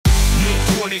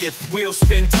20th, wheels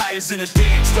spin, tires in a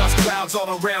dance. Dust clouds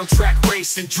all around, track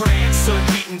racing trance. Sun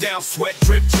beating down, sweat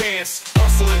drip chance.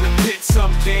 Hustle in the pit,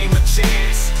 some game a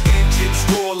chance. Engines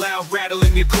roar loud,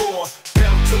 rattling your core.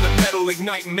 Pedal to the metal,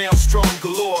 igniting maelstrom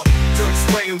galore. Dirt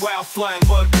spraying, wild flying,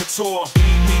 bug couture.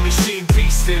 Mean machine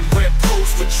beastin', red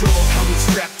post patrol. Helmet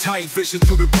strapped tight, vision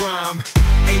through the grime.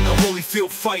 Ain't no Holyfield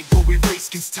fight, but we race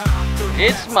against time.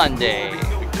 It's Monday,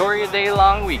 Victoria Day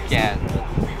long weekend.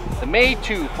 The May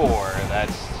 2-4,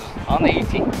 that's on the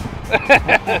 18th.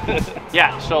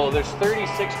 Yeah, so there's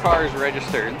 36 cars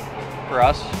registered for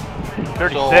us.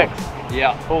 36? So,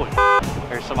 yeah. Holy.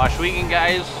 There's some Oswego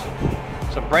guys,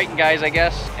 some Brighton guys, I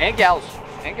guess, and gals.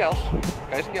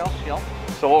 Guys and gals, you know.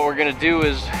 So what we're gonna do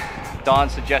is, Don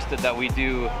suggested that we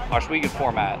do Oswego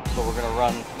format. So they're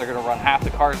gonna run half the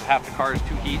cars,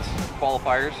 2 heats,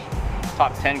 qualifiers.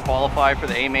 Top 10 qualify for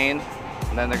the A main,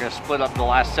 and then they're gonna split up the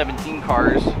last 17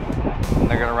 cars, and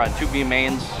they're gonna run 2 B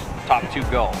mains, top 2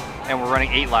 go. And we're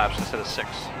running 8 laps instead of 6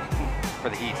 for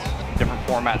the heats. Different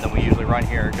format than we usually run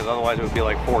here, because otherwise it would be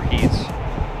like 4 heats,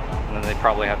 and then they'd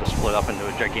probably have to split up into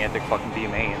a gigantic fucking B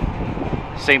main.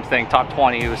 Same thing, top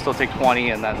 20, it would still take 20,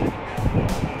 and then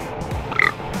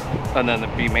the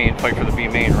B main, fight for the B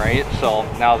main, right? So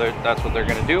now that's what they're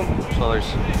gonna do. So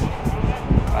there's,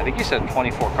 I think you said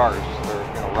 24 cars they're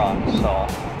gonna run. So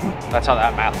that's how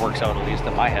that math works out, at least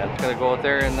in my head. Gotta go out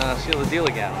there and seal the deal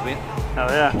again. Oh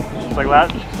yeah,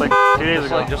 just like 2 days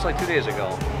ago. Just like 2 days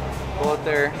ago. Go out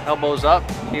there, elbows up,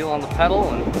 heel on the pedal,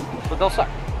 but don't suck.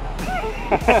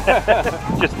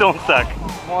 Just don't suck.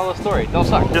 Moral of the story, don't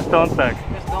suck. Just don't suck.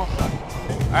 Just don't suck.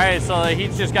 All right, so the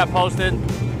heats just got posted.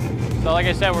 So like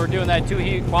I said, we're doing that 2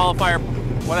 heat qualifier,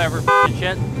 whatever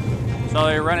shit. So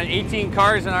they're running 18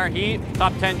 cars in our heat,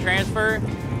 top 10 transfer.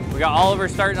 We got Oliver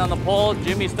starting on the pole,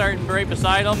 Jimmy starting right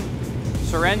beside him,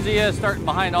 Sorenzia starting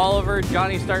behind Oliver,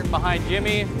 Johnny starting behind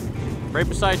Jimmy. Right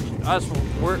beside us,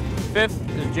 we're 5th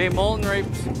is Jay Moulton,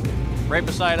 right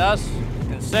beside us.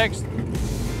 In 6th,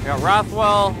 we got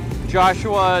Rothwell,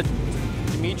 Joshua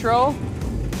Dimitro.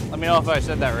 Let me know if I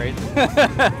said that right.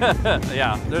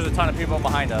 Yeah, there's a ton of people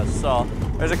behind us. So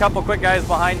there's a couple quick guys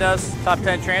behind us. Top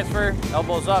 10 transfer,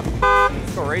 elbows up.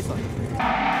 Let's go racing.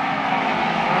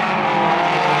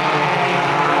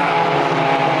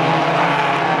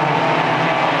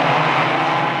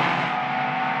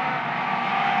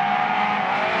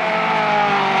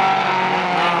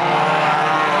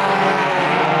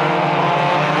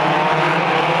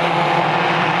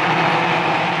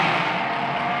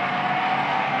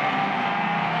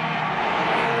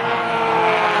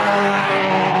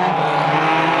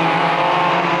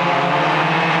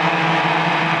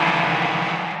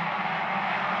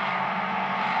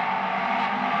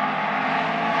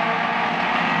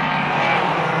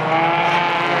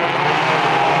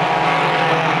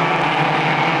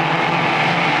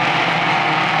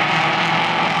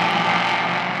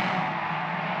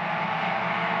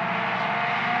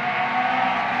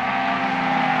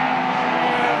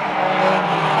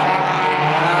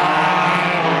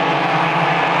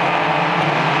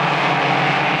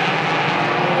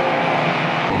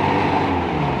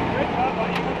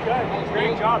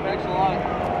 Thanks a lot.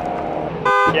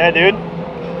 Yeah, dude.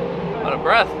 Out of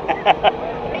breath.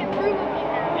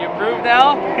 You approve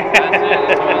now? That's it.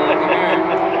 That's what I like to hear.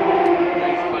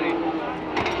 Thanks, buddy.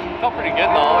 Felt pretty good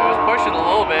though. It was pushing a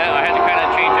little bit. I had to kind of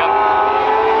change up,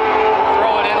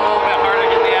 throw it in a little bit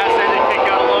harder, get the ass end and kick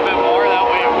out a little bit more. That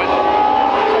way it wouldn't.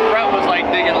 So Brett was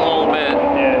like digging a little bit.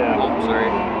 Yeah. Oh,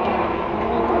 sorry.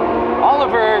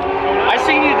 Oliver, I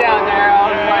seen you down there.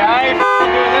 I was like, I ain't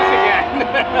doing this again.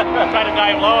 I tried to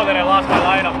dive low, then I lost my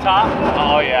line up top.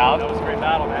 Oh yeah. That was a great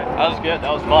battle, man. That was good.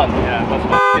 That was fun. Yeah, it was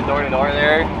fun. Get door to door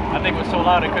there. I think it was so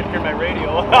loud I couldn't hear my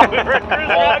radio.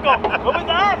 I go, what was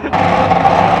that?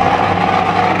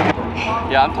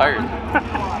 Yeah, I'm tired.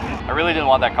 I really didn't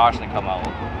want that caution to come out.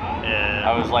 Yeah.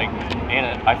 I was like in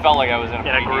it. I felt like I was in a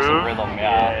pretty decent rhythm.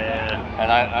 Yeah.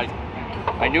 And I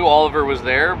knew Oliver was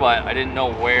there, but I didn't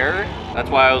know where. That's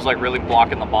why I was like really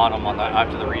blocking the bottom on that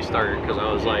after the restart, because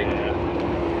I was like,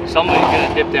 somebody's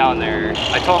gonna dip down there.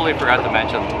 I totally forgot to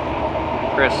mention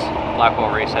Chris,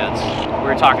 Blackwell Raceheads. We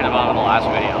were talking about him in the last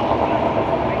video.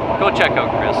 Go check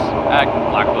out Chris at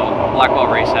Blackwell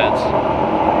Raceheads.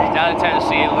 He's down in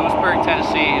Tennessee, Lewisburg,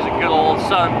 Tennessee. He's a good old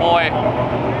southern boy.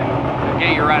 He'll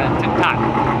get you running tip top.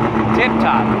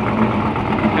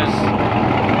 Because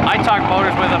I talk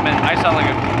motors with him and I sound like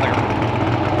a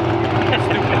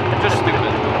stupid, just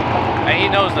stupid. And he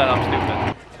knows that I'm stupid.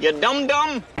 You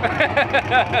dum-dum?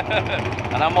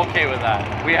 And I'm okay with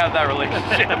that. We have that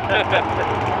relationship.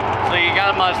 So you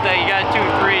got a Mustang, you got a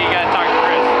 2.3, you got to talk to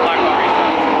Chris.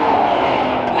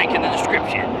 Link in the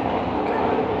description.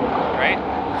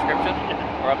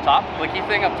 up top, clicky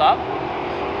thing up top.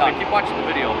 No, keep watching the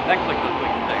video, then click the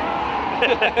clicky thing.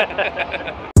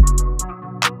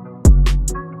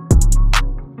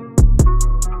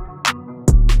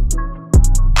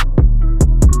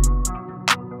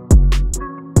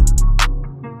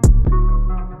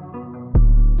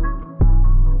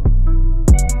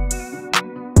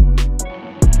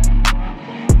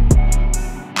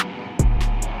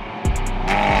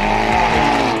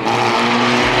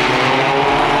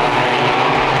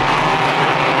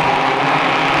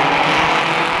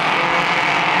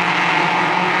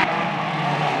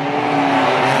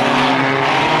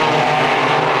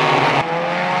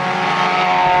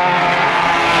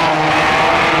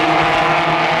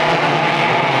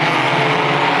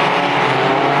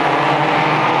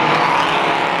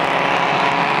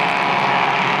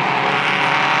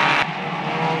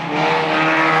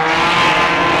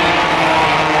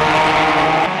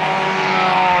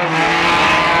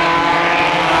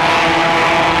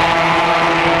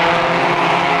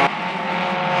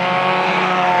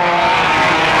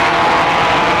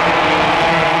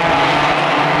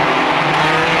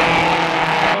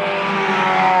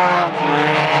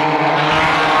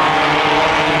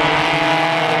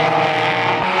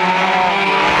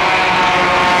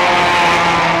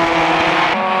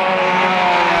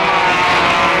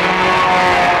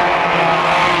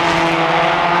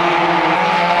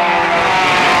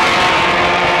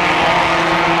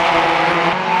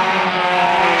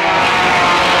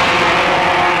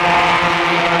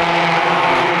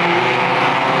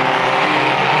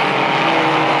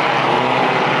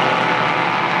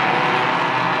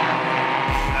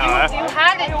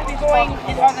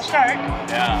 On the start.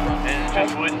 Yeah, and it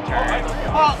just wouldn't turn.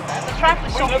 Well, the track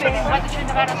was so big, why they shouldn't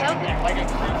have had us out there? I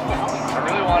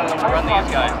really wanted them to run these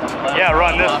guys. Yeah,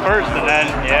 run this first and then,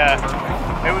 yeah.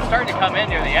 It was starting to come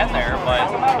in near the end there, but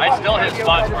I still hit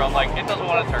spots where I'm like, it doesn't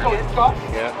want to turn.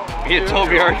 Yeah. Me and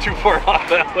Toby aren't too far off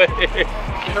that way. You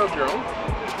held your own?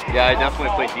 Yeah, I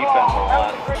definitely played defense a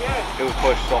lot. It was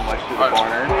pushed so much to the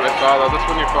corner. I saw that. That's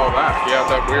when you fell back. You had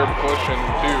that weird push in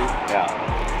too. Yeah.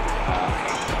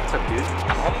 What's up, dude?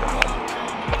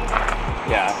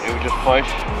 Yeah, it would just push,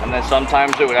 and then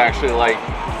sometimes it would actually like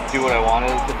do what I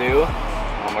wanted it to do.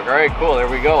 I'm like, all right, cool, there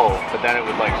we go. But then it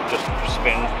would like just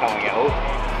spin coming out.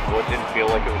 So it didn't feel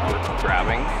like it was worth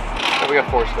grabbing. But we got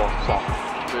 4 still, so.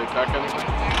 Did it check anything?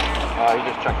 You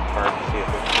just checked the card to see if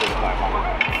it's the time on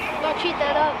it. Don't cheat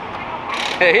that up.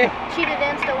 Hey? Cheated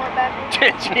and still went backwards.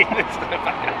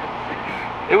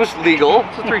 It was legal.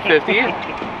 It's a 350.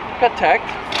 Got teched.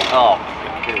 Oh,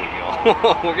 here we go.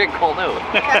 We're getting called out.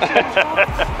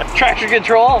 Traction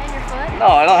control? On your foot? No,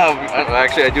 I don't have.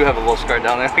 Actually, I do have a little scar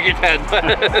down there like your head, but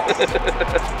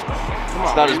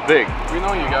it's not as big. We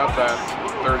know you got that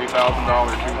 $30,000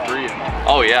 2.3 in.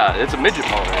 Oh yeah, it's a midget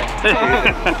motor.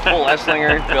 Full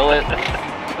S-slinger, billet.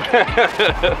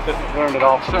 Learned it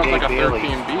all from Sounds Dave like a Bailey.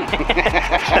 13B.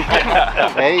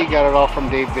 Hey, you got it all from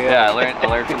Dave Bailey. Yeah, I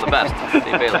learned from the best,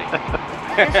 Dave Bailey.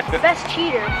 The best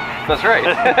cheater. That's right.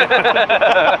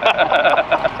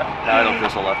 Now I don't feel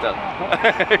so left out.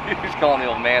 He's calling the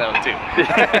old man out too.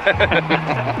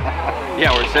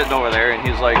 Yeah, we're sitting over there and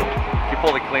he's like, "Can you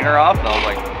pull the cleaner off?" And I was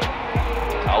like,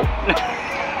 "No."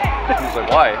 He's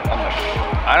like, "Why?" I'm like,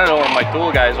 "I don't know where my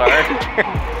tool guys are."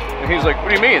 And he's like, "What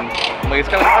do you mean?" I'm like, "It's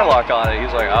got a car lock on it."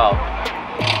 He's like, "Oh.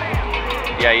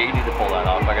 Yeah, you need to pull that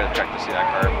off. I gotta check to see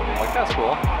that car." I'm like, "That's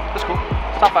cool. That's cool.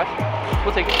 Stop by.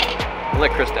 We'll take it." We'll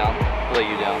let Chris down. We'll let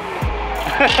you down.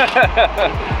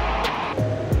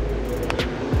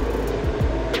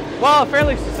 Well,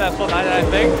 fairly successful night, I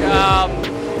think.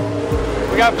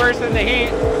 We got first in the heat,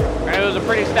 and it was a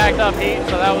pretty stacked up heat,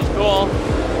 so that was cool.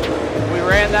 We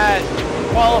ran that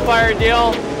qualifier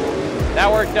deal. That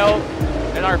worked out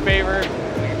in our favor.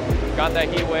 We got that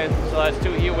heat win, so that's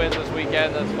 2 heat wins this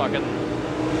weekend. That's fucking,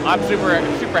 I'm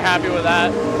super happy with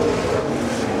that.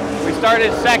 We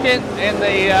started second in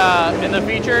the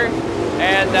feature,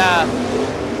 and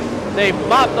they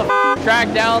mopped the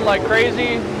track down like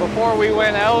crazy before we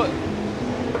went out.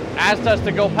 Asked us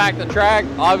to go pack the track.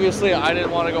 Obviously, I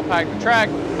didn't want to go pack the track.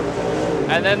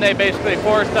 And then they basically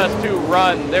forced us to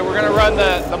run. They were going to run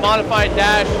the modified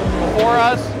dash before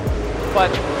us, but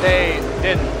they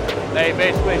didn't. They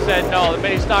basically said, no, the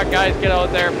mini stock guys, get out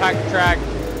there, pack the track,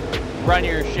 run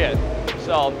your shit.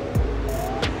 So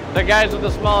the guys with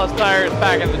the smallest tires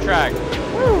packing the track.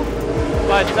 Woo.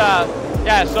 But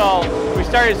yeah, so we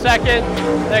started second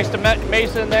next to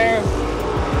Mason there,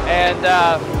 and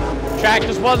track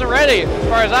just wasn't ready. As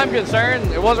far as I'm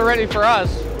concerned, it wasn't ready for us.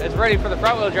 It's ready for the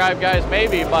front wheel drive guys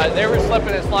maybe, but they were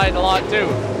slipping and sliding a lot too.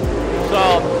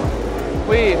 So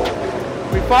we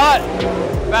We fought,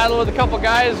 battled with a couple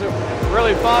guys,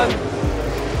 really fun.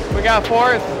 We got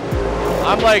 4th.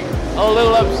 I'm like a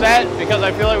little upset because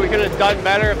I feel like we could have done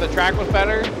better if the track was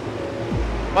better.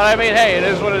 But I mean, hey, it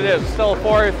is what it is. Still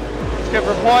 4th, it's good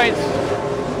for points.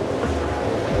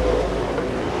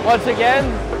 Once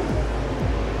again,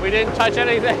 we didn't touch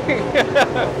anything.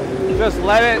 Just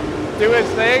let it do its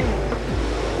thing,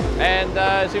 and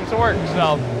it seems to work.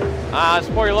 So,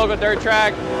 support your local dirt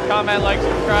track. Comment, like,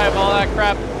 subscribe, all that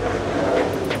crap.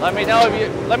 Let me know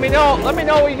let me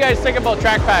know what you guys think about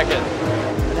track packing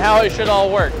and how it should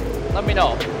all work. Let me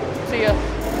know. See ya.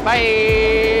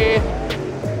 Bye.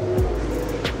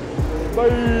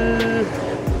 Bye.